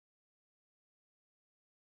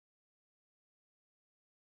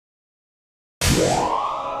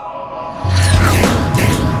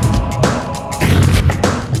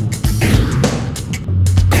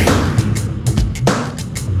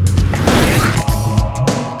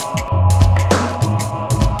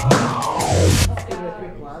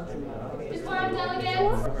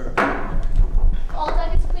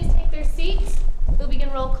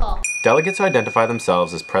Delegates who identify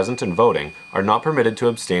themselves as present and voting are not permitted to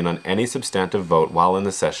abstain on any substantive vote while in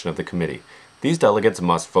the session of the committee. These delegates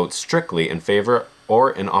must vote strictly in favor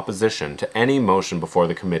or in opposition to any motion before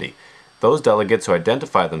the committee. Those delegates who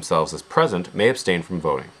identify themselves as present may abstain from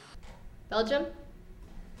voting. Belgium?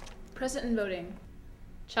 Present and voting.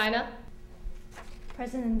 China?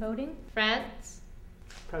 Present and voting. France?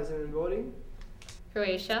 Present and voting.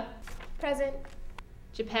 Croatia? Present.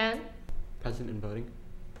 Japan? Present and voting.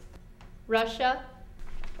 Russia?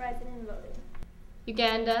 Present and voting.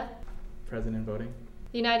 Uganda? Present and voting.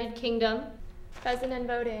 The United Kingdom? Present and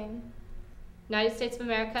voting. United States of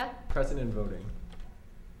America? Present and voting.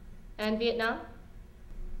 And Vietnam?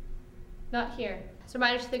 Not here. So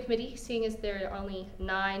reminder to the committee, seeing as there are only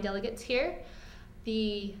 9 delegates here,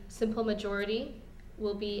 the simple majority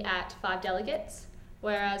will be at 5 delegates,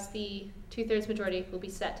 whereas the 2/3 majority will be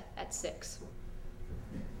set at 6.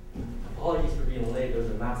 Apologies for being late. There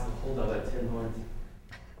was a massive holdup at Tin Horns.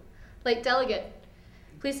 Late delegate,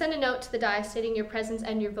 please send a note to the dais stating your presence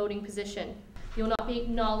and your voting position. You will not be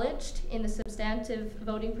acknowledged in the substantive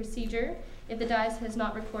voting procedure if the dais has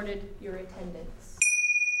not recorded your attendance.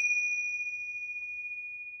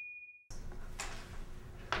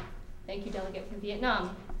 Thank you, delegate from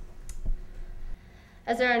Vietnam.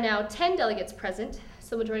 As there are now 10 delegates present,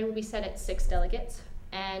 so majority will be set at 6 delegates,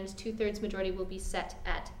 and 2/3 majority will be set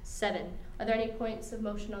at 7. Are there any points of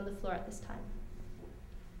motion on the floor at this time?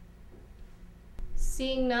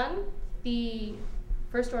 Seeing none, the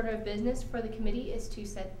first order of business for the committee is to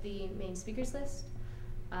set the main speakers list.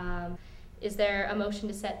 Is there a motion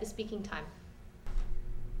to set the speaking time?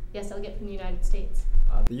 Yes, delegate from the United States.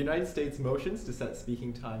 The United States motions to set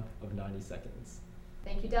speaking time of 90 seconds.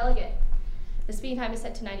 Thank you, delegate. The speaking time is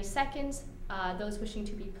set to 90 seconds. Those wishing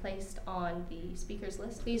to be placed on the speakers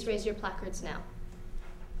list, please raise your placards now.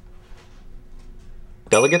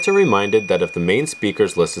 Delegates are reminded that if the main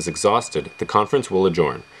speakers list is exhausted, the conference will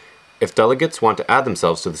adjourn. If delegates want to add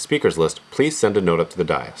themselves to the speakers list, please send a note up to the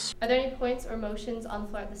dais. Are there any points or motions on the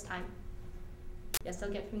floor at this time? Yes,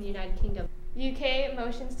 delegate from the United Kingdom. UK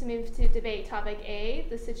motions to move to debate topic A,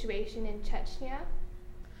 the situation in Chechnya.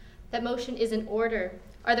 That motion is in order.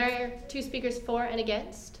 Are there 2 speakers for and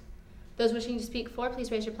against? Those wishing to speak for,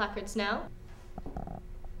 please raise your placards now.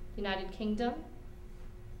 United Kingdom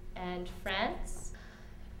and France.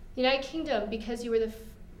 United Kingdom, because you were the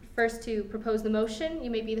first to propose the motion,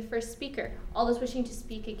 you may be the first speaker. All those wishing to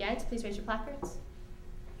speak against, please raise your placards.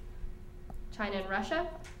 China and Russia.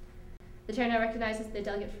 The chair now recognizes the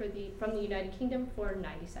delegate from the United Kingdom for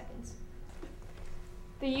 90 seconds.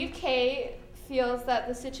 The UK feels that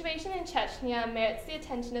the situation in Chechnya merits the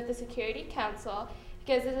attention of the Security Council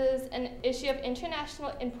because it is an issue of international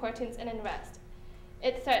importance and unrest.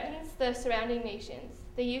 It threatens the surrounding nations.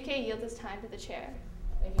 The UK yields its time to the chair.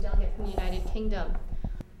 Thank you, delegate from the United Kingdom.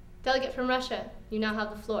 Delegate from Russia, you now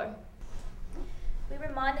have the floor. We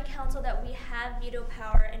remind the Council that we have veto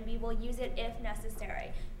power and we will use it if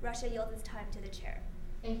necessary. Russia yields its time to the chair.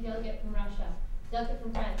 Thank you, delegate from Russia. Delegate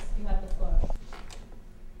from France, you have the floor.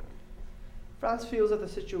 France feels that the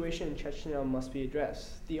situation in Chechnya must be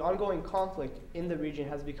addressed. The ongoing conflict in the region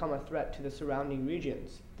has become a threat to the surrounding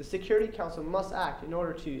regions. The Security Council must act in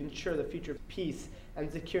order to ensure the future peace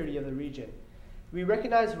and security of the region. We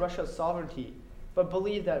recognize Russia's sovereignty, but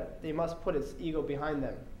believe that they must put its ego behind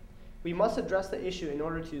them. We must address the issue in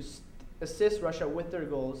order to assist Russia with their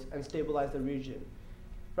goals and stabilize the region.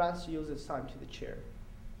 France yields its time to the chair.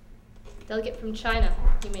 Delegate from China,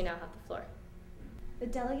 you may now have the floor. The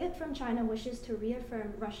delegate from China wishes to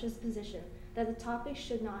reaffirm Russia's position that the topic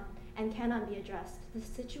should not and cannot be addressed. The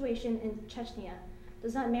situation in Chechnya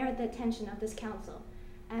does not merit the attention of this council,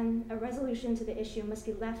 and a resolution to the issue must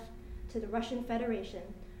be left to the Russian Federation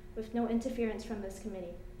with no interference from this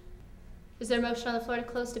committee. Is there a motion on the floor to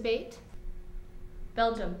close debate?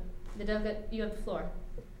 Belgium, the delegate, you have the floor.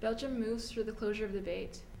 Belgium moves for the closure of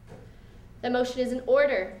debate. That motion is in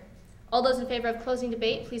order. All those in favor of closing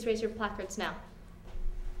debate, please raise your placards now.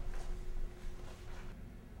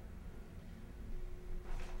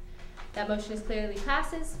 That motion is clearly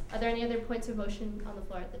passes. Are there any other points of motion on the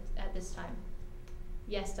floor at this time?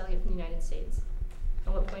 Yes, delegate from the United States.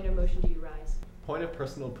 On what point or motion do you rise? Point of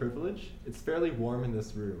personal privilege. It's fairly warm in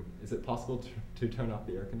this room. Is it possible to turn off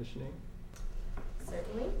the air conditioning?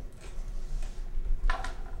 Certainly.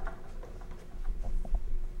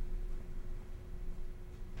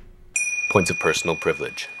 Points of personal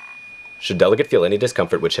privilege. Should delegate feel any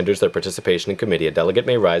discomfort which hinders their participation in committee, a delegate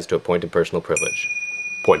may rise to a point of personal privilege.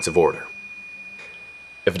 Points of order.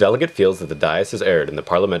 If a delegate feels that the dais has erred in the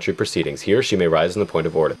parliamentary proceedings, he or she may rise in the point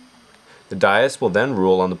of order. The dais will then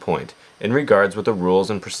rule on the point. in regards with the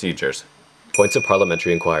rules and procedures. Points of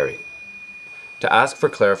parliamentary inquiry. To ask for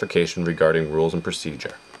clarification regarding rules and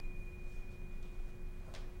procedure.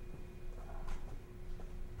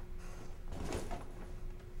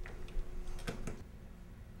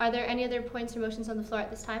 Are there any other points or motions on the floor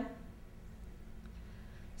at this time?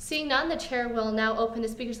 Seeing none, the chair will now open the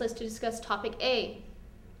speakers list to discuss topic A.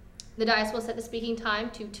 The dais will set the speaking time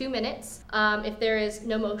to 2 minutes if there is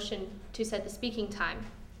no motion to set the speaking time.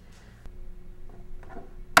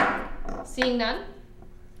 Seeing none,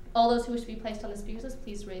 all those who wish to be placed on the speakers list,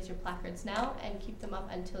 please raise your placards now and keep them up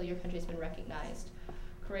until your country has been recognized.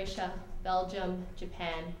 Croatia, Belgium,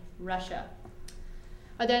 Japan, Russia.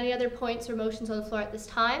 Are there any other points or motions on the floor at this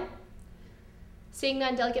time? Seeing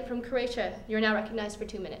none, delegate from Croatia, you are now recognized for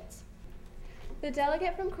 2 minutes. The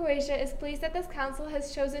delegate from Croatia is pleased that this council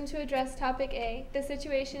has chosen to address topic A, the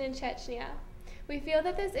situation in Chechnya. We feel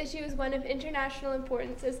that this issue is one of international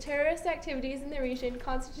importance as terrorist activities in the region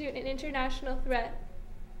constitute an international threat.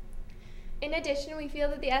 In addition, we feel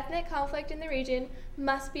that the ethnic conflict in the region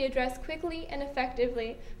must be addressed quickly and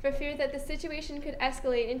effectively for fear that the situation could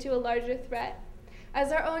escalate into a larger threat.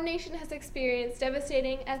 As our own nation has experienced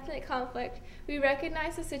devastating ethnic conflict, we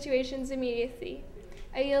recognize the situation's immediacy.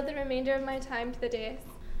 I yield the remainder of my time to the dais.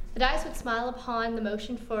 The dais would smile upon the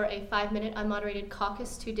motion for a 5-minute unmoderated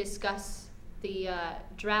caucus to discuss the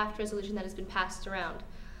draft resolution that has been passed around.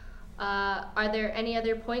 Are there any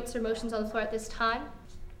other points or motions on the floor at this time?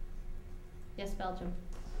 Yes, Belgium.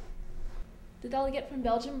 The delegate from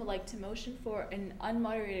Belgium would like to motion for an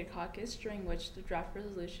unmoderated caucus during which the draft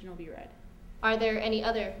resolution will be read. Are there any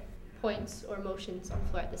other points or motions on the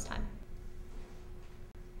floor at this time?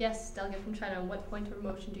 Yes, delegate from China, on what point or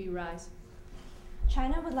motion do you rise?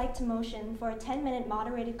 China would like to motion for a 10-minute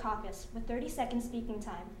moderated caucus with 30-second speaking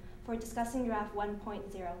time for discussing draft 1.0.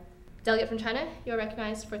 Delegate from China, you are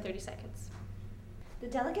recognized for 30 seconds. The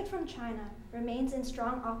delegate from China remains in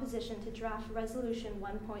strong opposition to draft resolution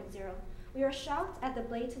 1.0. We are shocked at the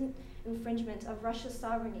blatant infringement of Russia's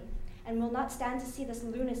sovereignty and will not stand to see this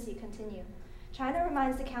lunacy continue. China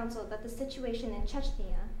reminds the Council that the situation in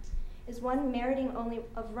Chechnya is one meriting only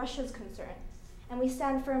of Russia's concern, and we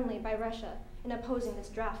stand firmly by Russia in opposing this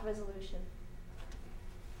draft resolution.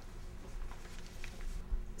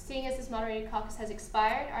 Seeing as this moderated caucus has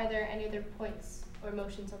expired, are there any other points or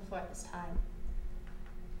motions on the floor at this time?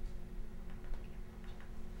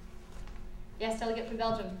 Yes, delegate from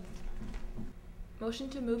Belgium. Motion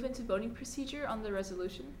to move into voting procedure on the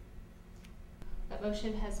resolution. That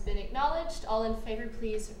motion has been acknowledged. All in favor,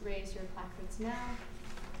 please raise your placards now.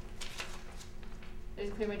 There's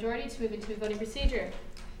a clear majority to move into voting procedure.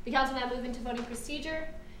 The Council now move into voting procedure.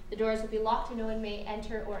 The doors will be locked and no one may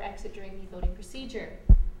enter or exit during the voting procedure.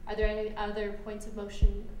 Are there any other points of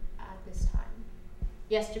motion at this time?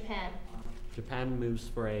 Yes, Japan. Japan moves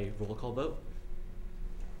for a roll call vote.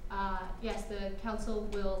 Yes, the Council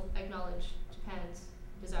will acknowledge Japan's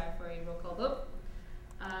desire for a roll call vote.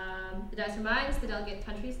 The dais reminds the delegate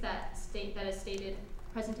countries that is stated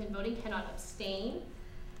present in voting cannot abstain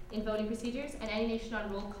in voting procedures, and any nation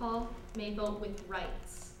on roll call may vote with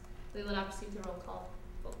rights. We will now proceed with the roll call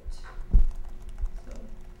vote. So,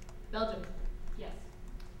 Belgium, yes.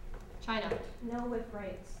 China, No with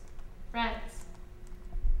rights. France,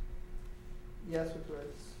 Yes with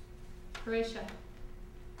rights. Croatia,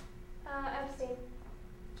 Abstain.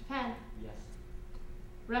 Japan, Yes.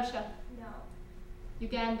 Russia, No.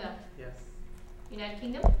 Uganda, Yes. United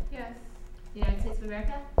Kingdom, Yes. United States of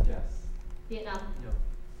America, Yes. Vietnam. No.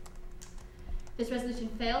 This resolution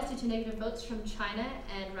fails due to negative votes from China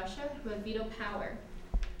and Russia, who have veto power.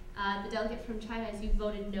 The delegate from China, as you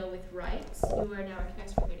voted no with rights, you are now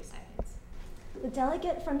recognized for 30 seconds. The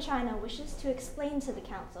delegate from China wishes to explain to the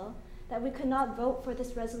Council that we could not vote for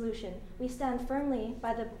this resolution. We stand firmly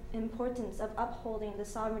by the importance of upholding the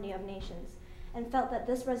sovereignty of nations and felt that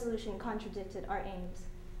this resolution contradicted our aims.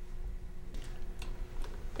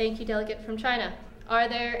 Thank you, delegate from China. Are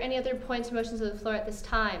there any other points or motions on the floor at this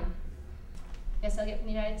time? Yes, delegate from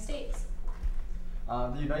the United States.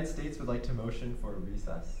 The United States would like to motion for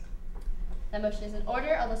recess. That motion is in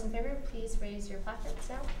order. All those in favor, please raise your placards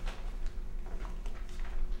now.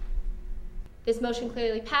 This motion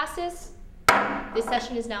clearly passes. This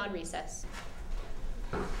session is now in recess.